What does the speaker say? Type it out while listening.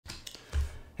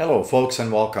Hello folks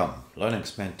and welcome.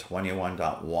 Linux Mint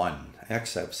 21.1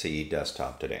 Xfce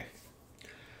desktop today.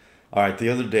 Alright, the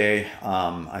other day,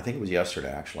 I think it was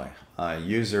yesterday actually, a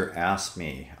user asked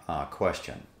me a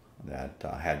question that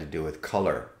had to do with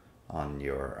color on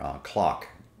your clock.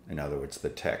 In other words, the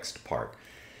text part.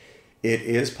 It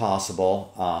is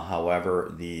possible,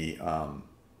 however, you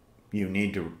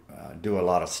need to do a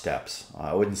lot of steps.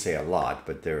 I wouldn't say a lot,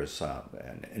 but there's,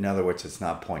 in other words, it's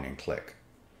not point and click.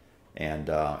 And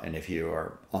if you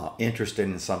are interested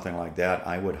in something like that,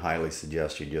 I would highly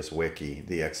suggest you just wiki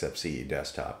the Xfce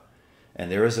desktop. And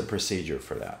there is a procedure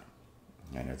for that.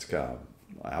 And it's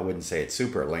I wouldn't say it's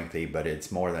super lengthy, but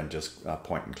it's more than just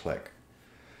point and click.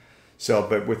 So,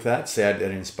 but with that said,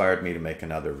 it inspired me to make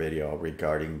another video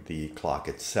regarding the clock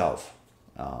itself.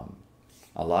 A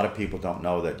lot of people don't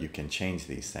know that you can change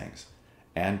these things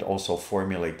and also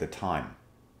formulate the time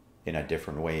in a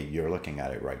different way you're looking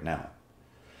at it right now.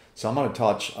 So I'm going to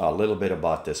touch a little bit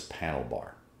about this panel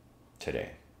bar today.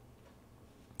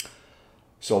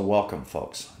 So welcome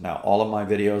folks. Now all of my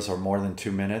videos are more than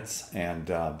 2 minutes and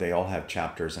they all have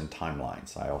chapters and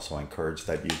timelines. I also encourage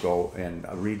that you go and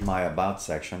read my about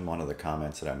section. One of the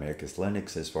comments that I make is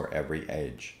Linux is for every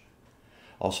age.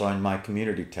 Also in my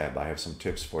community tab I have some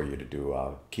tips for you to do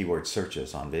keyword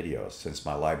searches on videos since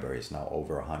my library is now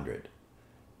over 100.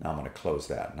 Now I'm going to close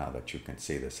that now that you can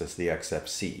see this. This is the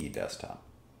Xfce desktop.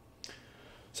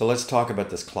 So let's talk about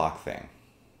this clock thing.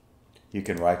 You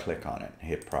can right click on it and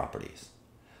hit properties.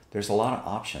 There's a lot of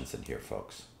options in here,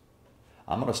 folks.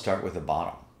 I'm going to start with the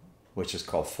bottom, which is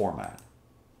called format,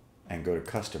 and go to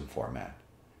custom format.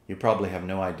 You probably have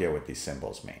no idea what these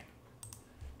symbols mean,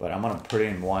 but I'm going to put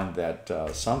in one that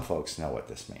some folks know what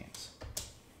this means.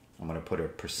 I'm going to put a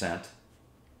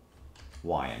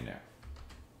 %Y in there.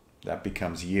 That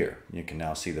becomes year. You can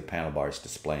now see the panel bars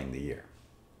displaying the year.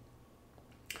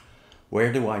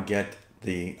 Where do I get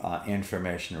the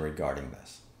information regarding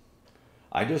this?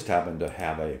 I just happen to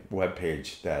have a web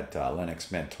page that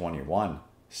Linux Mint 21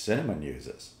 Cinnamon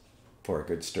uses for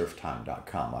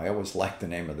goodsturftime.com. I always like the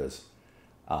name of this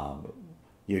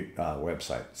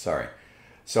website. Sorry.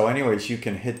 So anyways, you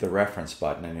can hit the reference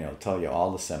button and it'll tell you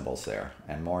all the symbols there.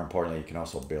 And more importantly, you can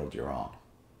also build your own.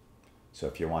 So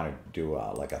if you want to do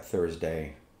like a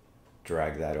Thursday,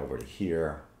 drag that over to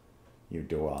here. You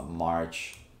do a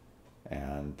March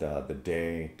and the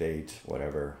day, date,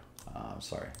 whatever.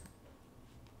 Sorry.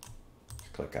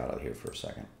 Click out of here for a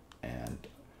second. And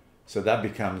so that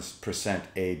becomes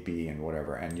 %A, B, and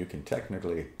whatever. And you can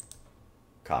technically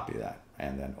copy that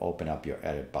and then open up your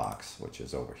edit box, which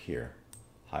is over here.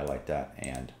 Highlight that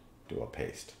and do a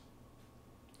paste.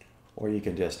 Or you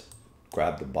can just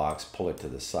grab the box, pull it to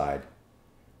the side,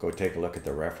 go take a look at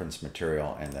the reference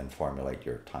material, and then formulate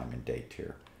your time and date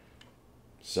here.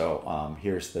 So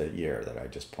here's the year that I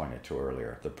just pointed to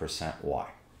earlier, the %Y.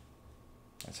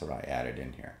 That's what I added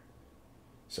in here.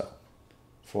 So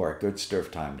for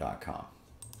goodsturftime.com.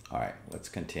 All right, let's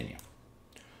continue.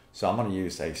 So I'm going to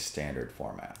use a standard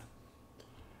format.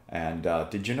 And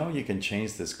did you know you can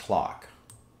change this clock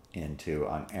into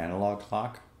an analog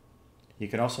clock? You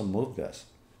can also move this.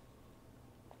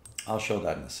 I'll show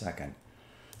that in a second.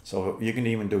 So you can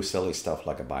even do silly stuff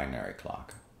like a binary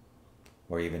clock,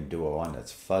 or even do a one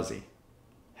that's fuzzy,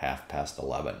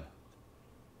 11:30.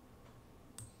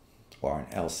 Or an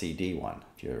LCD one,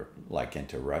 if you're like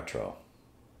into retro.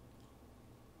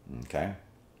 Okay.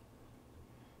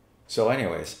 So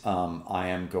anyways, I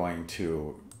am going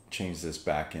to change this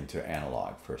back into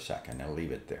analog for a second and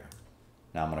leave it there.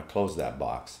 Now I'm going to close that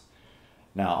box.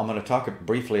 Now I'm going to talk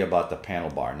briefly about the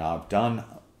panel bar. Now I've done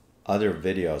other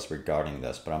videos regarding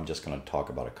this, but I'm just going to talk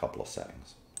about a couple of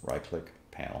settings. Right click,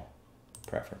 panel,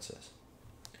 preferences.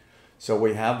 So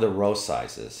we have the row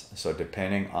sizes. So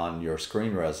depending on your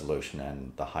screen resolution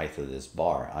and the height of this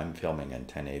bar, I'm filming in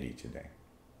 1080 today.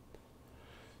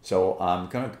 So I'm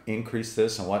going to increase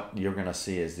this, and what you're going to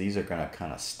see is these are going to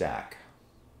kind of stack.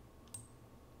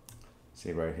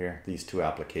 See right here, these two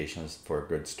applications for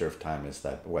Good Sturf Time is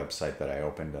that website that I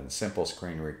opened, and Simple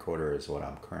Screen Recorder is what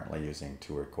I'm currently using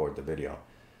to record the video,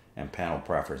 and panel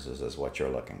preferences is what you're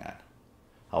looking at.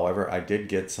 However, I did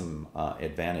get some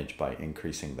advantage by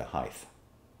increasing the height.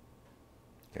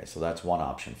 Okay, so that's one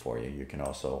option for you. You can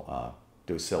also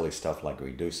do silly stuff like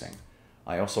reducing.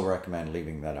 I also recommend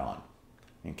leaving that on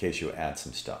in case you add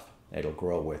some stuff. It'll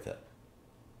grow with it.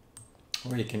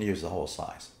 Or you can use the whole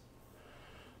size.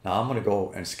 Now I'm going to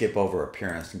go and skip over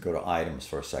appearance and go to items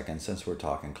for a second since we're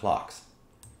talking clocks.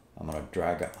 I'm going to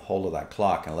drag a hold of that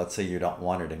clock, and let's say you don't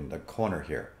want it in the corner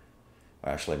here.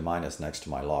 Actually, mine is next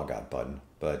to my logout button,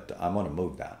 but I'm going to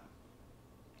move that.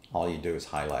 All you do is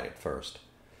highlight it first.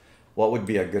 What would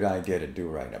be a good idea to do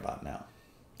right about now?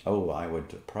 Oh, I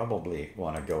would probably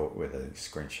want to go with a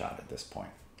screenshot at this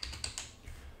point.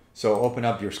 So open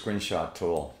up your screenshot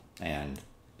tool, and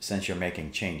since you're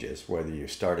making changes, whether you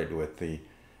started with the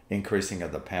increasing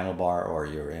of the panel bar or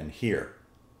you're in here,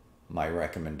 my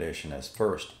recommendation is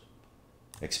first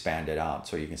expand it out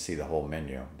so you can see the whole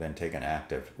menu, then take an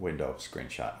active window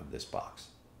screenshot of this box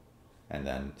and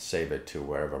then save it to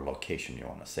wherever location you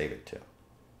want to save it to.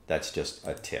 That's just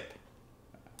a tip.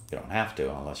 You don't have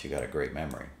to unless you got a great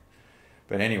memory.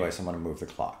 But anyways, I'm going to move the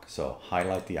clock. So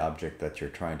highlight the object that you're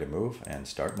trying to move and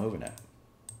start moving it.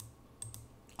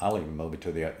 I'll even move it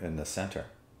to in the center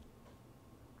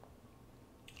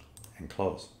and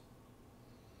close.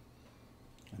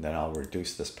 And then I'll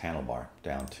reduce this panel bar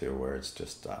down to where it's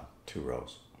just 2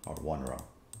 rows or 1 row.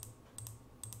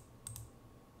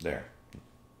 There.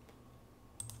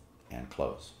 And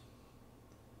close.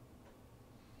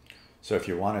 So if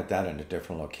you wanted that in a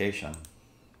different location,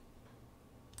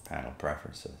 panel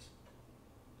preferences,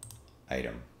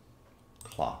 item,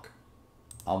 clock.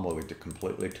 I'll move it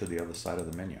completely to the other side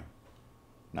of the menu.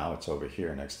 Now it's over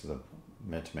here next to the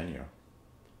menu.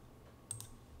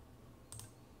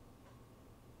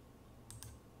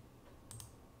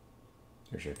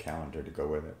 Here's your calendar to go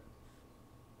with it.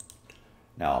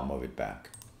 Now I'll move it back.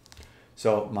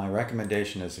 So my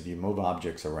recommendation is if you move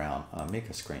objects around, make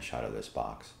a screenshot of this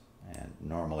box. And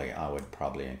normally I would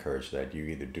probably encourage that you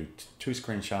either do 2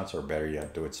 screenshots or better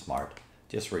yet, do it smart.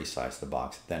 Just resize the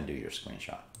box, then do your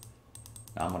screenshot.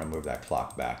 Now I'm going to move that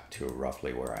clock back to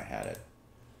roughly where I had it.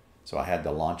 So I had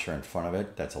the launcher in front of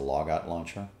it, that's a logout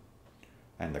launcher,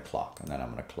 and the clock, and then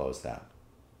I'm going to close that.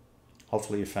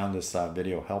 Hopefully you found this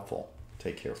video helpful.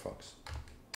 Take care, folks.